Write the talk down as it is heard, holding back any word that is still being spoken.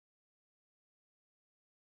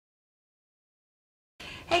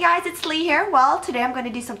Hey guys, it's Lee here. Well, today I'm going to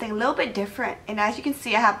do something a little bit different, and as you can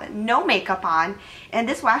see I have no makeup on, and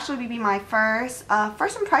this will actually be my first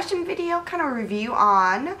impression video, kind of review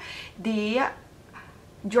on the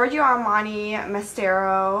Giorgio Armani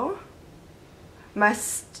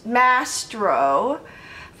Maestro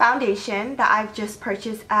Foundation that I've just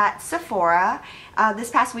purchased at Sephora this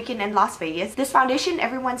past weekend in Las Vegas. This foundation,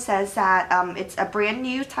 everyone says that it's a brand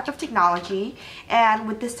new type of technology, and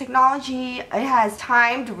with this technology it has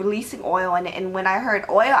timed releasing oil in it, and when I heard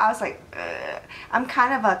oil I was like, ugh. I'm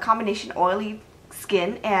kind of a combination oily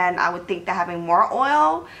skin, and I would think that having more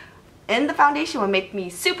oil in the foundation would make me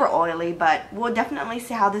super oily, but we'll definitely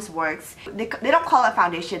see how this works. They don't call it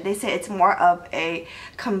foundation, they say it's more of a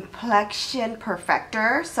complexion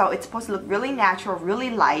perfector, so it's supposed to look really natural, really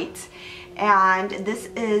light, and this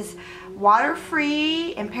is water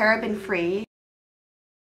free and paraben free.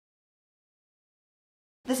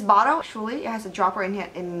 This bottle, actually, it has a dropper in here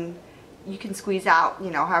and you can squeeze out, you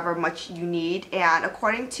know, however much you need, and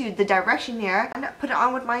according to the direction here, I'm gonna put it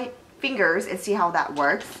on with my fingers and see how that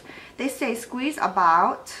works. They say squeeze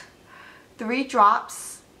about 3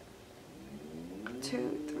 drops,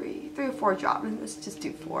 3 or 4 drops. Let's just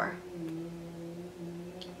do 4.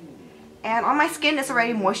 And on my skin it's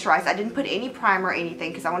already moisturized. I didn't put any primer or anything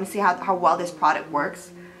because I want to see how well this product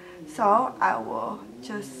works. So I will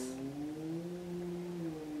just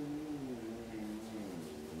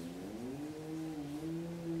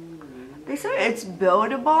they say it's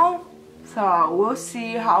buildable, so we'll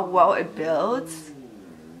see how well it builds.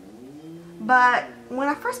 But when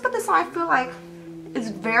I first put this on, I feel like it's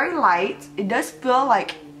very light. It does feel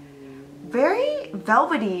like very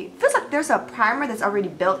velvety. It feels like there's a primer that's already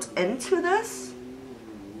built into this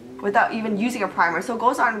without even using a primer. So it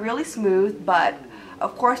goes on really smooth, but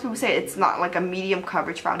of course people say it's not like a medium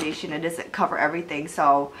coverage foundation. It doesn't cover everything,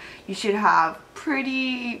 so you should have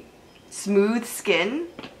pretty smooth skin.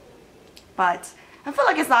 But I feel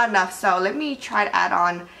like it's not enough, so let me try to add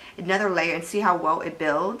on another layer and see how well it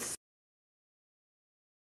builds.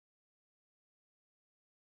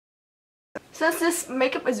 Since this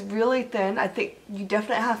makeup is really thin, I think you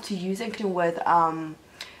definitely have to use it with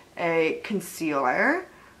a concealer.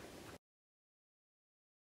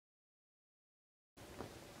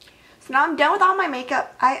 So now I'm done with all my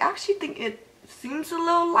makeup. I actually think it seems a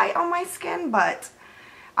little light on my skin, but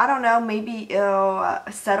I don't know, maybe it'll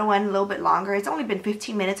settle in a little bit longer. It's only been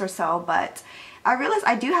 15 minutes or so, but I realized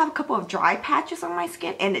I do have a couple of dry patches on my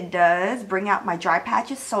skin, and it does bring out my dry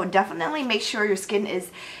patches, so definitely make sure your skin is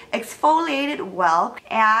exfoliated well.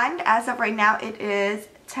 And as of right now it is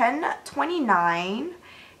 10:29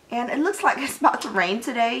 and it looks like it's about to rain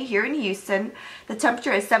today here in Houston. The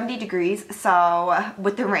temperature is 70 degrees, so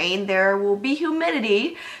with the rain there will be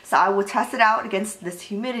humidity, so I will test it out against this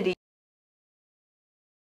humidity.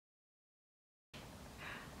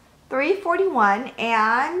 3:41,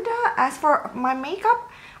 and as for my makeup,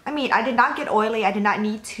 I mean, I did not get oily. I did not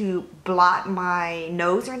need to blot my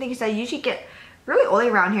nose or anything because I usually get really oily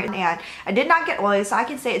around here, and I did not get oily, so I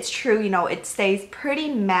can say it's true, you know, it stays pretty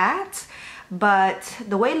matte, but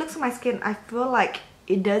the way it looks on my skin, I feel like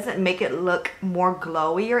it doesn't make it look more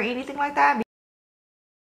glowy or anything like that.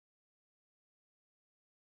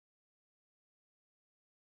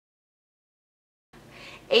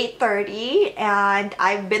 8:30, and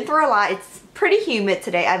I've been through a lot. It's pretty humid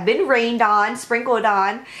today. I've been rained on, sprinkled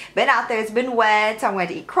on, been out there, it's been wet, so I'm going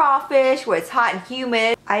to eat crawfish where it's hot and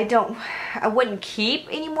humid. I wouldn't keep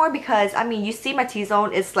anymore because, I mean, you see my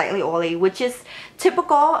T-zone is slightly oily, which is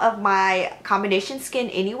typical of my combination skin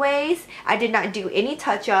anyways. I did not do any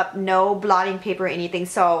touch-up, no blotting paper or anything,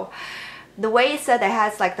 so the way it said that it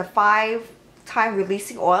has like the 5-time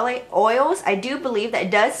releasing oils, I do believe that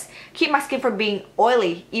it does keep my skin from being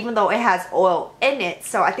oily even though it has oil in it,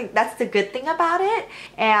 so I think that's the good thing about it.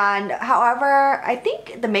 And however, I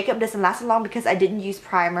think the makeup doesn't last long because I didn't use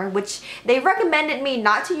primer, which they recommended me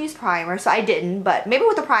not to use primer, so I didn't, but maybe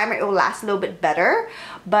with the primer it will last a little bit better.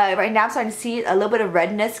 But right now I'm starting to see a little bit of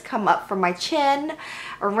redness come up from my chin,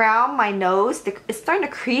 around my nose. It's starting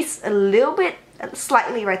to crease a little bit,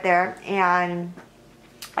 slightly right there, and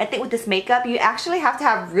I think with this makeup, you actually have to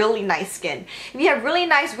have really nice skin. If you have really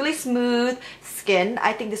nice, really smooth skin,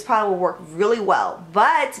 I think this product will work really well.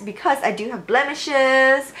 But because I do have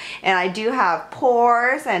blemishes, and I do have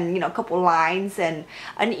pores, and, you know, a couple lines, and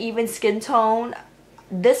uneven skin tone,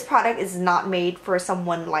 this product is not made for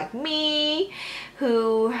someone like me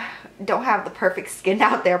who don't have the perfect skin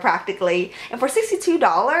out there practically. And for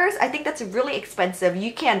 $62, I think that's really expensive.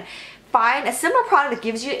 You can find a similar product that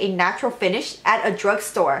gives you a natural finish at a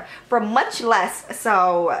drugstore for much less,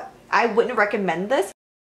 so I wouldn't recommend this.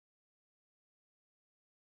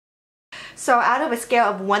 So out of a scale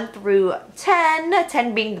of 1 through 10,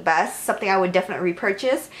 10 being the best, something I would definitely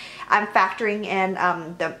repurchase, I'm factoring in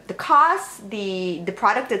the cost, the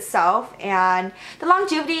product itself, and the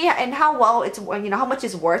longevity and how well it's, you know, how much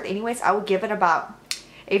it's worth. Anyways, I would give it about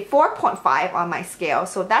a 4.5 on my scale.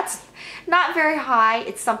 So that's not very high.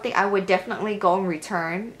 It's something I would definitely go and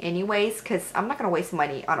return anyways, because I'm not going to waste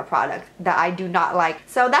money on a product that I do not like.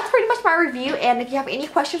 So that's pretty much my review, and if you have any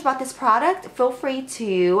questions about this product, feel free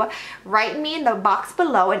to write me in the box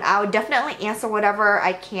below, and I will definitely answer whatever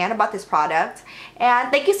I can about this product.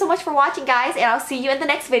 And thank you so much for watching, guys, and I'll see you in the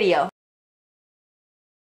next video.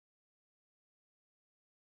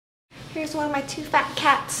 Here's one of my 2 fat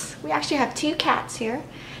cats. We actually have 2 cats here.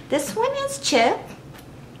 This one is Chip.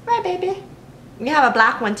 Right, baby? We have a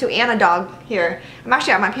black one too, and a dog here. I'm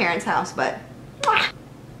actually at my parents' house, but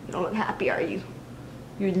you don't look happy, are you?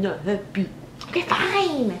 You're not happy. Okay,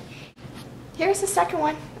 fine. Here's the second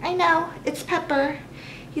one. I know, it's Pepper.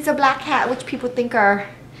 He's a black cat, which people think are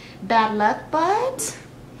bad luck, but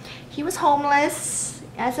he was homeless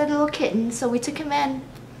as a little kitten, so we took him in.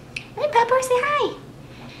 Hey, Pepper, say hi.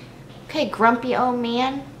 Okay, grumpy old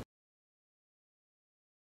man.